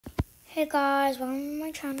Hey guys, welcome to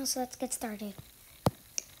my channel, so let's get started.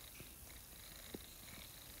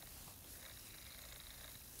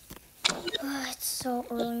 It's so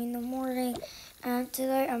early in the morning, and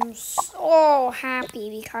today I'm so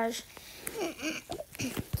happy because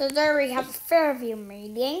today we have a Fairview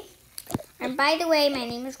meeting. And by the way, my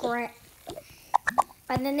name is Grant.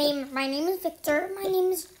 My name is Victor. My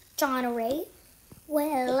name is John Ray.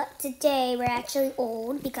 Well, today we're actually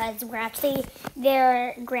old because we're actually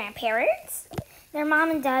their grandparents. Their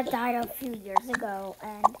mom and dad died a few years ago,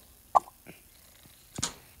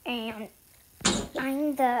 and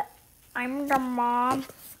I'm the mom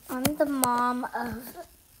of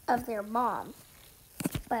their mom.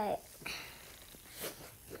 But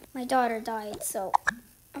my daughter died, so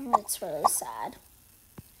it's really sad.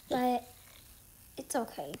 But it's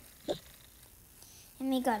okay. And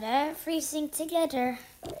we got everything together.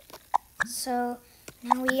 So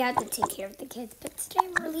now we have to take care of the kids. But today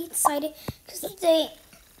I'm really excited because today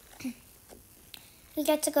we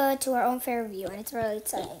get to go to our own Fairview, and it's really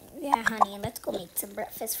exciting. Yeah, honey, let's go make some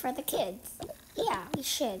breakfast for the kids. Yeah, we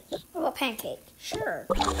should. What about pancake? Sure.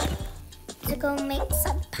 To go make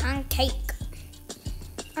some pancake.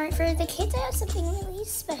 Alright, for the kids, I have something really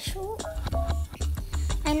special.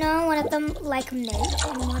 I know one of them like mint,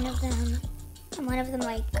 and one of them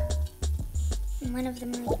like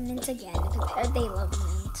mint again, because they love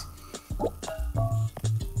mint.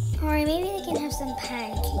 Alright, maybe they can have some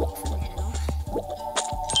pancake for now.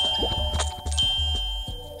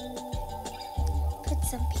 Put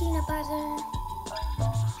some peanut butter.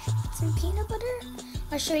 Some peanut butter?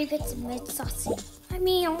 Or should we put some red sauce in? I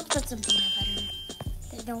mean, I'll put some peanut butter.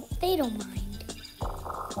 They don't mind.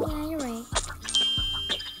 Yeah, you're right. I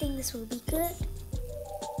think this will be good.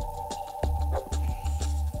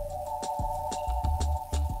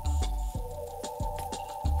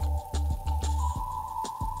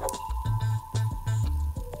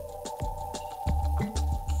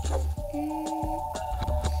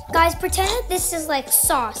 Guys, pretend that this is like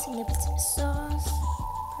sauce. I'm gonna put some sauce.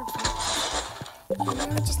 Perfect. And now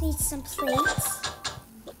we just need some plates.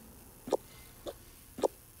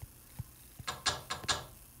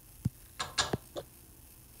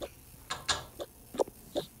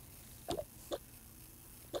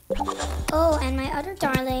 Oh, and my other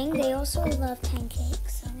darling, they also love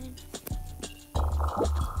pancakes.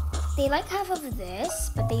 They like half of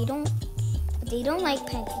this, but they don't like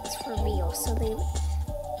pancakes for real. So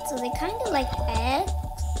they kind of like egg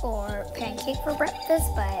or pancake for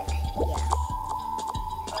breakfast, but yeah.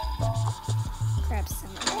 Grab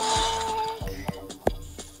some egg.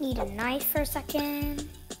 Need a knife for a second.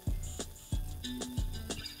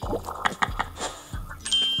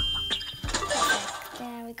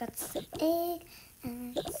 There we got some egg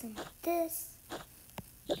and some of this.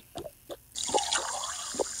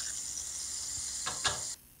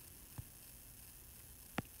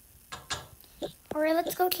 Alright,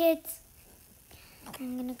 let's go, kids.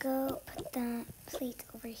 I'm gonna go put the plate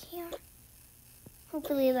over here.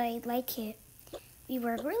 Hopefully they like it. We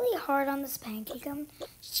worked really hard on this pancake.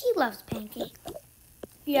 She loves pancakes.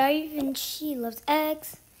 Yeah, even she loves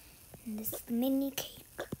eggs. And this mini cake.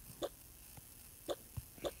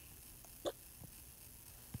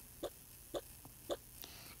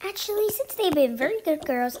 Actually, since they've been very good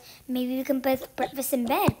girls, maybe we can put breakfast in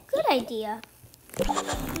bed. Good idea.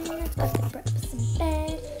 Let's put the breakfast in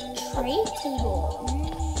bed. Tray table.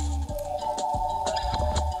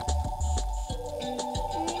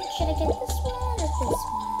 Should I get this one or this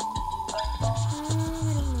one?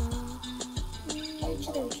 I don't know.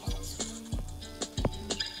 Should I choose this one?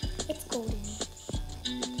 It's golden.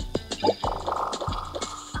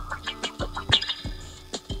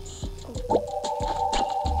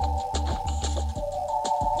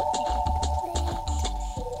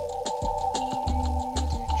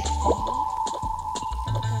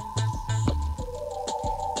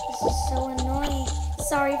 So annoying.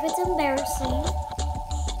 Sorry if it's embarrassing.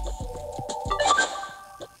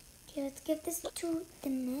 Okay, let's give this to the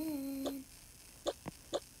man.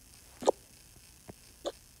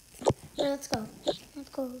 Let's go. Let's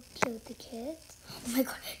go kill the kids. Oh my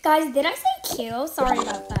god. Guys, did I say kill? Sorry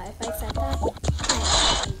about that if I said that.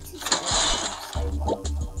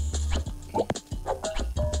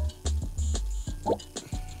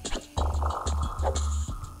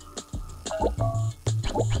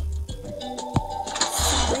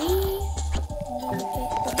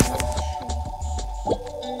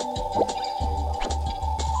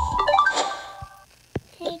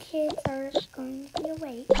 Kids are going to be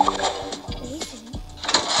awake.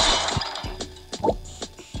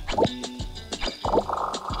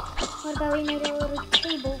 What about we made a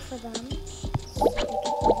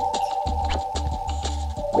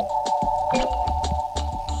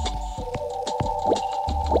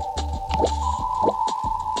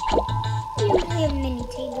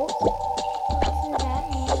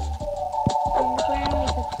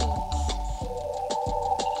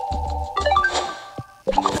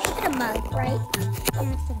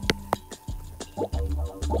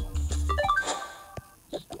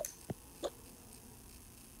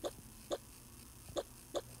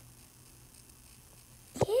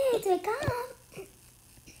wake up.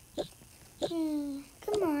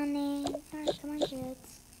 Good morning. Alright, come on,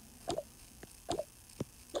 kids.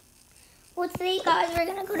 Well, today, guys, we're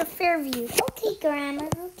gonna go to Fairview. Okay, Grandma.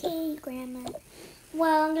 Okay, Grandma.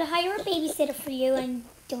 Well, I'm gonna hire a babysitter for you, and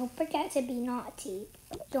don't forget to be naughty.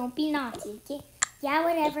 Don't be naughty, okay? Yeah,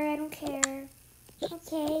 whatever. I don't care.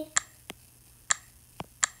 Okay.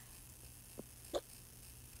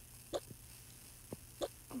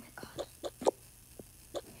 Oh my God.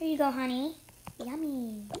 Here you go, honey.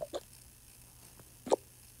 Yummy.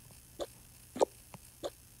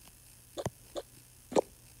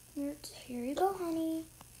 Here you go, honey.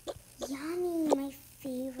 Yummy, my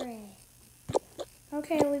favorite.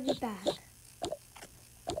 Okay, we'll be back.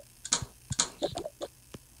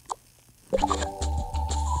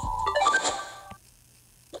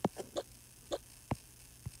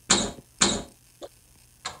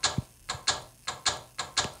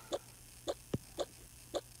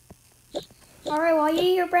 Alright, while you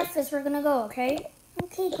eat your breakfast, we're gonna go, okay?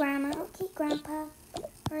 Okay, Grandma. Okay, Grandpa.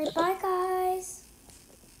 Alright, bye, guys.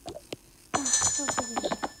 The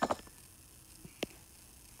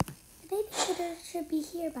babysitter should be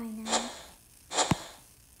here by now.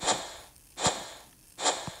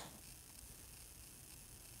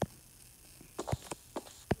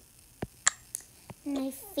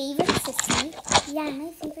 My favorite sissy. Yeah,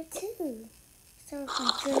 my favorite too. So we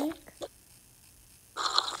can drink.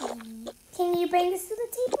 Can you bring this to the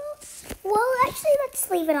table? Well, actually, let's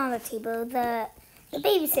leave it on the table. The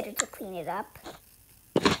babysitter to clean it up.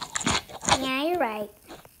 Yeah, you're right.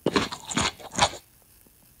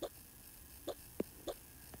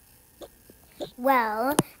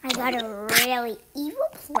 Well, I got a really evil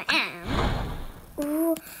plan.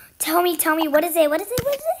 Ooh, tell me, what is it? What is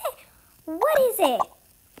it?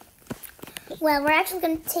 Well, we're actually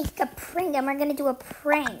going to take a prank, and we're going to do a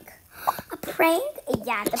prank. A prank?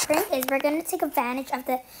 Yeah, the prank is we're going to take advantage of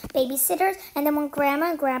the babysitters, and then when Grandma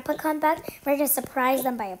and Grandpa come back, we're going to surprise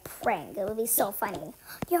them by a prank. It will be so funny.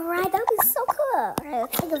 You're right, that would be so cool. All right,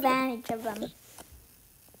 let's take advantage of them.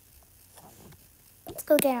 Let's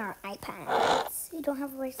go get our iPads. You don't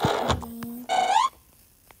have a race game.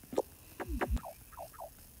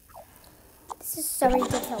 This is so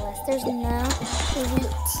ridiculous. There's no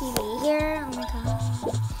TV here. Oh my God.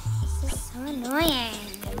 This is so annoying.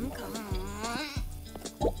 Oh my God.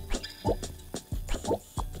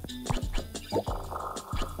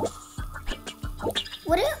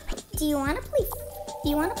 Do you want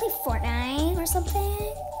to play Fortnite or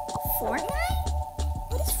something? Fortnite?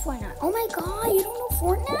 What is Fortnite? Oh my God, you don't know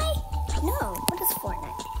Fortnite? No, what is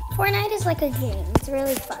Fortnite? Fortnite is like a game. It's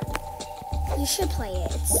really fun. You should play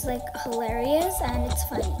it. It's like hilarious and it's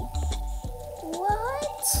funny.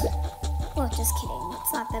 What? Well, just kidding.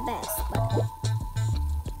 It's not the best, but...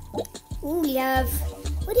 Ooh, we have...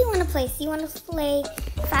 What do you want to play? Do you want to play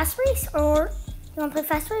Fast Race or... You want to play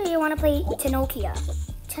Fast Race or you want to play Tanokia?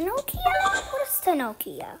 Tanokia? What is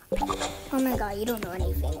Tanokia? Oh my God, you don't know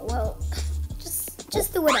anything. Well,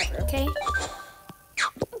 just do whatever, okay?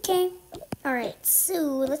 Okay. Alright,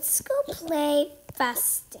 so let's go play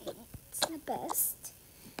Fasting. It's the best.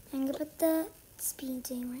 I'm gonna put the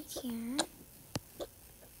speeding right here.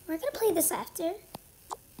 We're gonna play this after.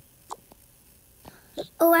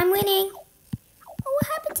 Oh, I'm winning. Oh, what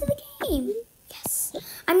happened to the game? Yes,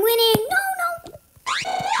 I'm winning. No.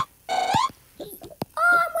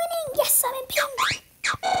 Oh, I'm winning. Yes, I'm in pink.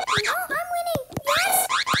 No, I'm winning. Yes.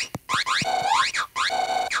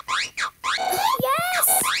 Yes.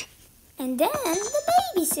 And then the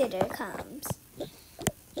babysitter comes.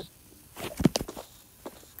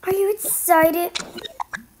 Are you excited?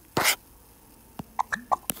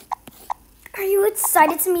 Are you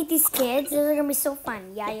excited to meet these kids? These are gonna be so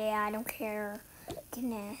fun. Yeah, I don't care.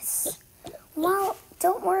 Goodness. Well,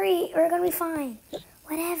 don't worry. We're gonna be fine.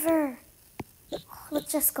 Whatever.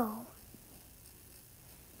 Let's just go.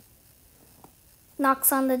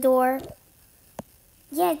 Knocks on the door.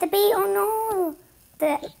 Yeah, the baby. Oh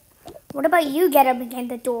no. What about you get up against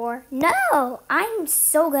the door? No, I'm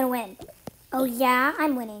so gonna win. Oh yeah,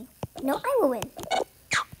 I'm winning. No, I will win.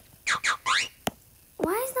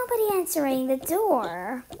 Why is nobody answering the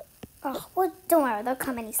door? Oh, well, don't worry. They'll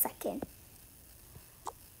come any second.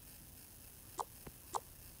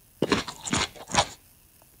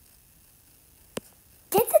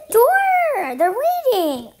 Get the door! They're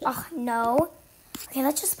waiting! Oh, no. Okay,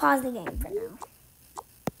 let's just pause the game for now.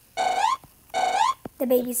 The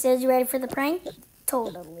baby says, you ready for the prank?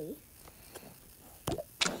 Totally.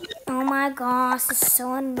 Oh my gosh, this is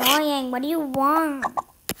so annoying. What do you want?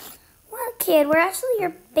 Well, kid, we're actually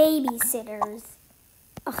your babysitters.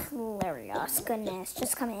 Oh, hilarious. Goodness,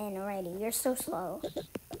 just come in already. You're so slow.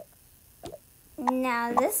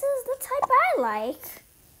 Now this is the type I like.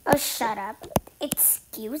 Oh, shut up.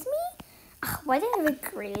 Excuse me? Ugh, why did I even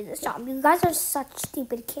create this job? You guys are such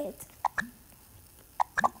stupid kids.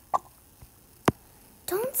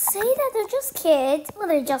 Don't say that, they're just kids. Well,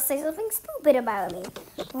 they just say something stupid about me.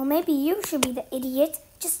 Well, maybe you should be the idiot.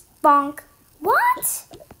 Just bonk. What?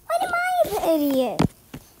 Why am I the idiot?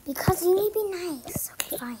 Because you need to be nice.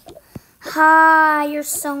 Okay, fine. Ha, you're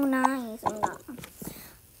so nice. I'm not.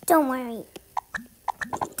 Don't worry.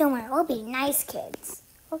 Don't worry, we'll be nice kids.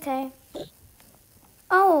 Okay.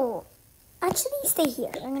 Oh, actually, stay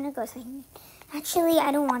here. I'm gonna go say. Actually,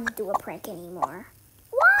 I don't want to do a prank anymore.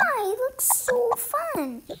 Why? It looks so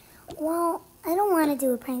fun. Well, I don't want to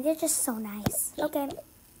do a prank. They're just so nice. Okay.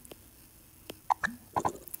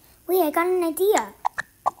 Wait, I got an idea.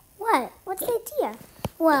 What? What's the idea?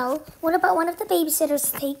 Well, what about one of the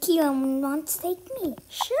babysitters take you and one to take me?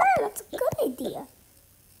 Sure, that's a good idea.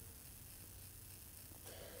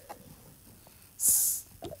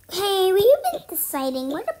 Hey, we've been deciding.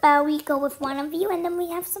 What about we go with one of you and then we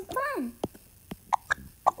have some fun?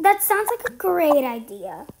 That sounds like a great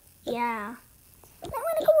idea. Yeah. I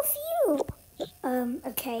want to go with you.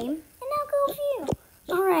 Okay. And I'll go with you.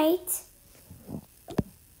 All right.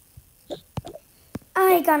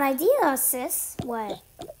 I got an idea, sis. What?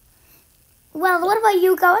 Well, what about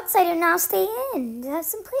you go outside and I'll stay in? Have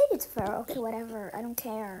some play for her. Okay, whatever. I don't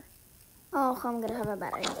care. Oh, I'm going to have a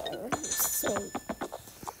bad idea. Just wait.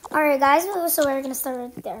 All right, guys. So we're going to start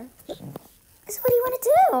right there. So what do you want to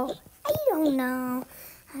do? I don't know.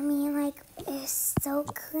 I mean, like, it's so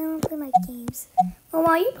cool to play my games. Well,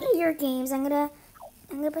 while you play your games, I'm gonna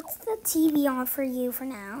put the TV on for you for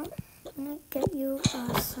now. I'm gonna get you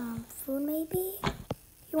some food, maybe.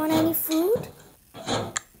 You want any food?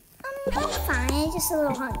 I'm fine, just a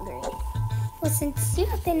little hungry. Well, since you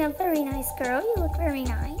have been a very nice girl, you look very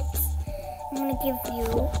nice. I'm gonna give you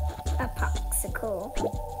a popsicle.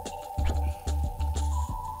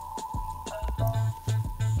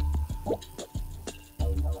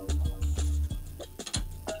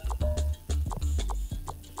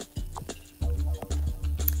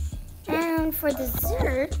 For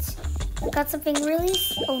dessert, I got something really,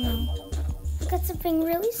 I got something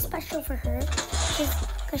really special for her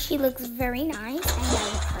because she looks very nice and I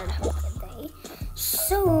want her to have a good day.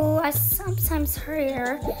 So I sometimes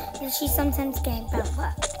hear that she's sometimes getting bad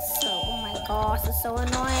luck. So, oh my gosh, it's so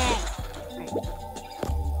annoying.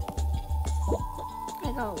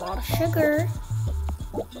 I got a lot of sugar.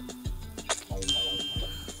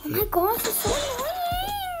 Oh my gosh, it's so annoying.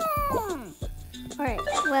 Alright,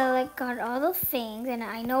 well, I got all the things, and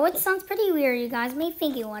I know it sounds pretty weird. You guys may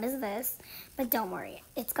think, what is this? But don't worry,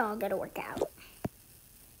 it's all gonna work out.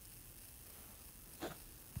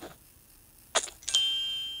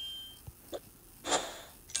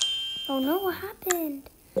 Oh no, what happened?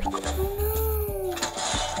 Oh no.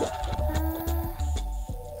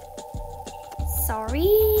 Sorry,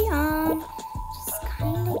 just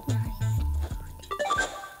kind of nice.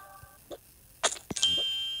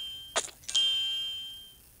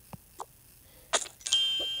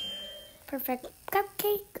 Perfect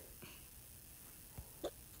cupcake.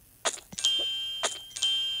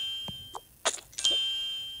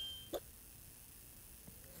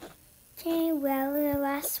 Okay, well, the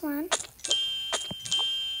last one.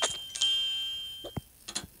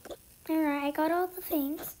 Alright, I got all the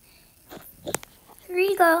things. Here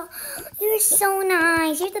you go. You're so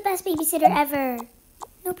nice. You're the best babysitter ever.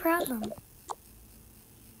 No problem.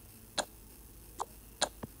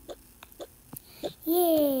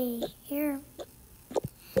 Yay, here.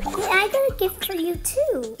 I got a gift for you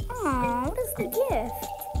too. Aw, what is the gift?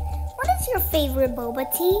 What is your favorite boba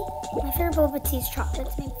tea? My favorite boba tea is chocolate.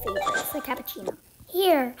 It's my favorite. It's like cappuccino.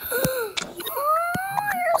 Here. Oh,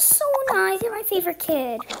 you're so nice. You're my favorite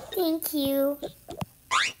kid. Thank you.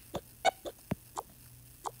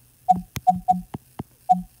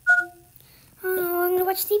 Oh, I'm gonna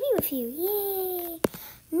watch TV with you. Yay.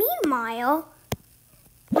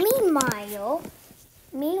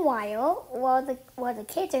 Meanwhile, while the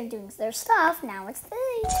kids are doing their stuff, now it's the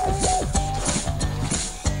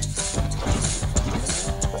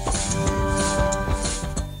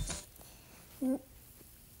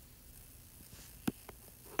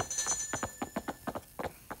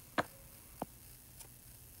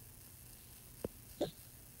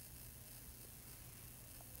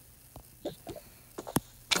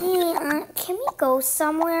Hey, can we go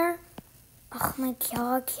somewhere? Oh my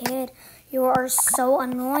god, kid. You are so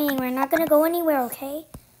annoying. We're not going to go anywhere, okay?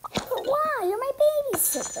 But why? You're my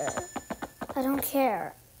babysitter. I don't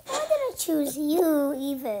care. Why did I choose you,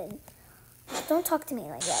 even? Don't talk to me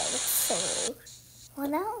like that. It's so rude. Well,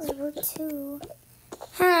 now was rude too.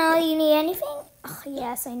 Hello, you need anything? Oh,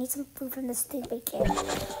 yes, I need some food from this stupid kid.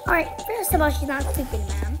 Alright, first of all, she's not stupid,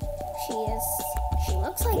 ma'am. She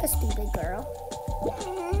looks like a stupid girl.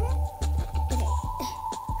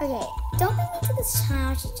 Okay, don't bring me to this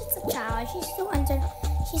child. She's just a child.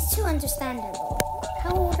 She's too understandable.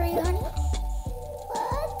 How old are you, honey?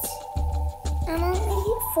 What? I'm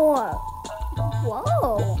only 4.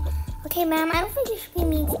 Whoa. Okay, ma'am, I don't think you should be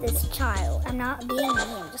mean to this child. I'm not being mean.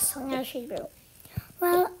 I'm just telling her how she grew.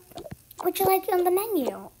 Well, would you like on the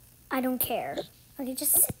menu? I don't care. Okay,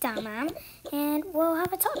 just sit down, ma'am, and we'll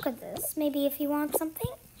have a talk with this. Maybe if you want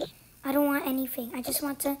something. I don't want anything. I just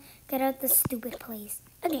want to get out of this stupid place.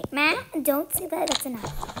 Okay, ma'am, don't say that. That's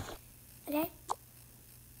enough. Okay?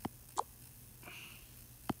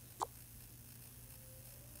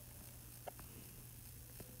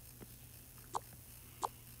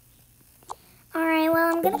 Alright,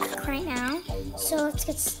 well, I'm gonna cook right now. So let's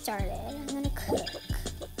get started. I'm gonna cook.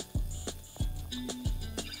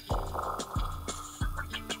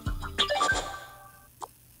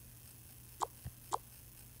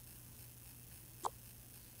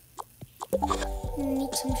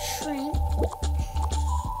 Need some shrimp.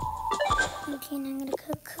 Okay, now I'm gonna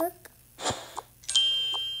cook.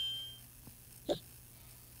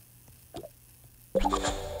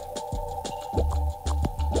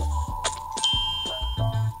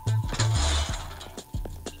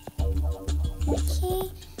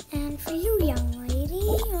 Okay, and for you, young lady,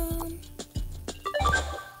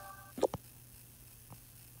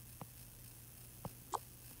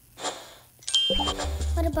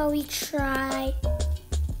 what about we try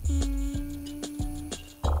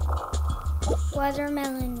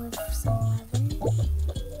watermelon with some lemon?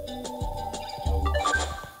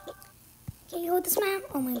 Can you hold this, ma'am?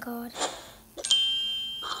 Oh my god.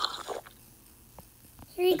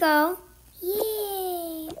 Here you go.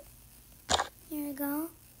 Yay! Here we go.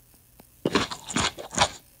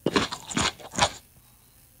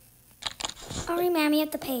 Alright, ma'am, you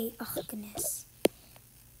have to pay. Oh, goodness.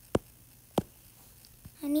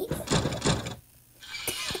 I need...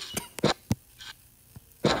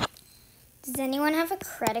 Does anyone have a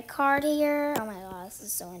credit card here? Oh my god, this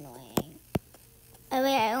is so annoying. Oh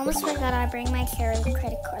wait, I almost forgot I bring my credit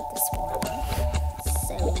card this morning.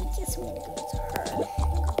 So I guess I'm gonna go to her.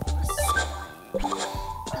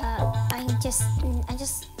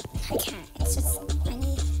 I can't. It's just, I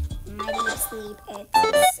need my deep sleep.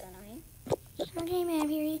 It's so annoying. Okay, ma'am,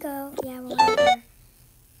 here you go. Yeah, whatever.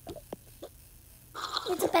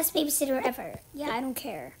 You're the best babysitter ever. Yeah, I don't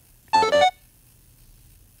care.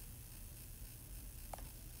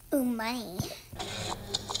 Ooh, money.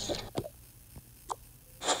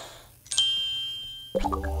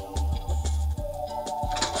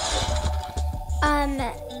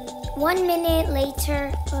 One minute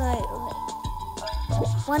later.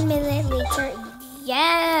 1 minute later.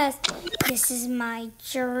 Yes, this is my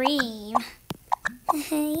dream.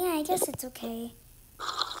 Yeah, I guess it's okay.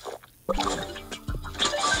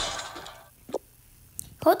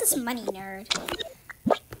 Hold this money, nerd.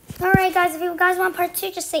 Alright, guys, if you guys want part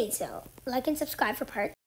 2, just say so. Like and subscribe for part